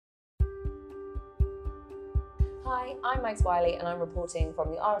Hi, I'm Max Wiley and I'm reporting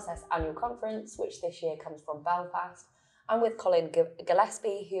from the RSS annual conference, which this year comes from Belfast. I'm with Colin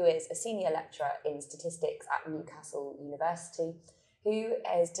Gillespie, who is a senior lecturer in statistics at Newcastle University, who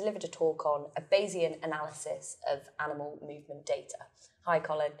has delivered a talk on a Bayesian analysis of animal movement data. Hi,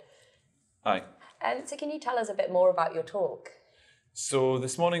 Colin. Hi. So can you tell us a bit more about your talk? So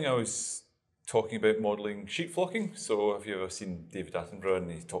this morning I was talking about modelling sheep flocking. So have you ever seen David Attenborough,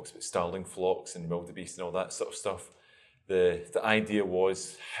 and he talks about starling flocks and wildebeest and all that sort of stuff? The idea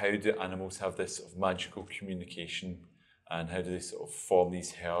was, how do animals have this sort of magical communication, and how do they sort of form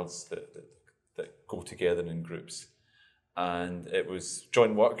these herds that go together in groups? And it was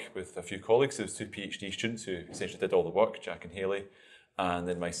joint work with a few colleagues. There was two PhD students who essentially did all the work, Jack and Haley, and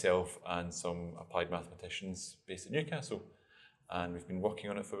then myself and some applied mathematicians based in Newcastle. And we've been working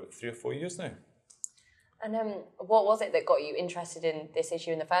on it for about 3 or 4 years now. And what was it that got you interested in this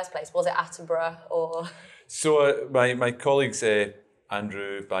issue in the first place? Was it Attenborough or...? So my colleagues,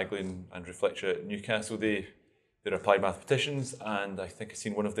 Andrew Bagley and Andrew Fletcher at Newcastle, they're applied mathematicians, and I think I've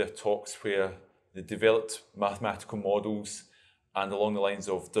seen one of their talks where they developed mathematical models, and along the lines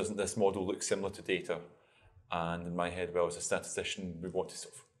of, doesn't this model look similar to data? And in my head, well, as a statistician, we want to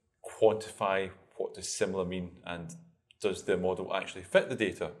sort of quantify what does similar mean, and does the model actually fit the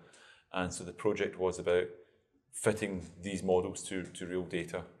data? And so the project was about fitting these models to real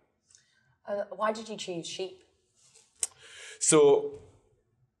data. Why did you choose sheep? So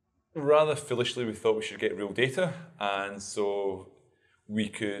rather foolishly, we thought we should get real data, and so we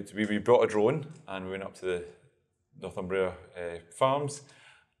brought a drone and we went up to the Northumbria farms,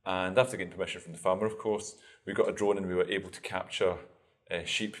 and after getting permission from the farmer, of course, we got a drone and we were able to capture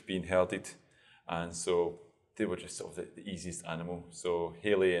sheep being herded, and so they were just sort of the easiest animal. So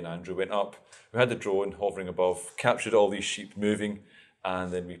Haley and Andrew went up, we had the drone hovering above, captured all these sheep moving,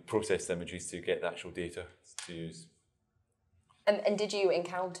 and then we processed images to get the actual data to use. And did you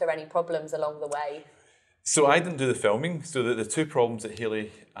encounter any problems along the way? So I didn't do the filming, so the two problems that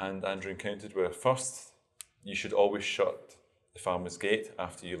Haley and Andrew encountered were, first, you should always shut the farmer's gate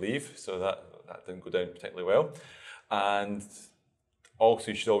after you leave, so that didn't go down particularly well. And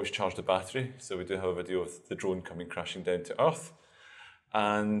also, you should always charge the battery. So we do have a video of the drone coming crashing down to Earth.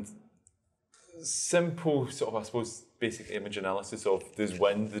 And simple sort of, I suppose, basic image analysis of, there's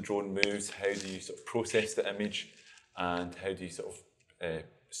wind, the drone moves, how do you sort of process the image, and how do you sort of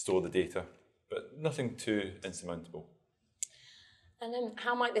store the data? But nothing too insurmountable. And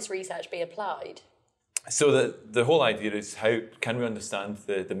how might this research be applied? So the whole idea is, how can we understand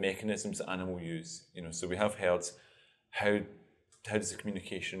the mechanisms that animals use? So we have herds, how does the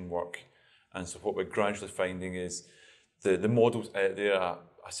communication work? And so what we're gradually finding is the models out there are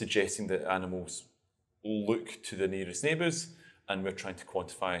suggesting that animals look to the nearest neighbours, and we're trying to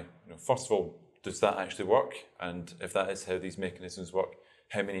quantify, first of all, does that actually work? And if that is how these mechanisms work,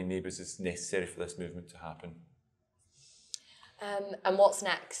 how many neighbours is necessary for this movement to happen? And what's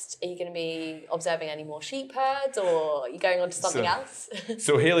next? Are you going to be observing any more sheep herds, or are you going on to something else?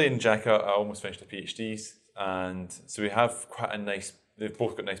 So Haley and Jack are almost finished their PhDs, and so we have they've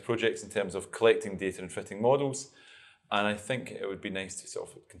both got nice projects in terms of collecting data and fitting models, and I think it would be nice to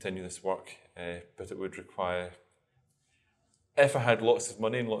sort of continue this work, but it would require, if I had lots of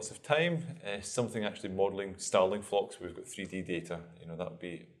money and lots of time, something actually modelling starling flocks where we've got 3D data. That would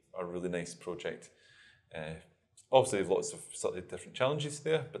be a really nice project. Obviously, there's lots of slightly different challenges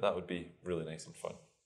there, but that would be really nice and fun.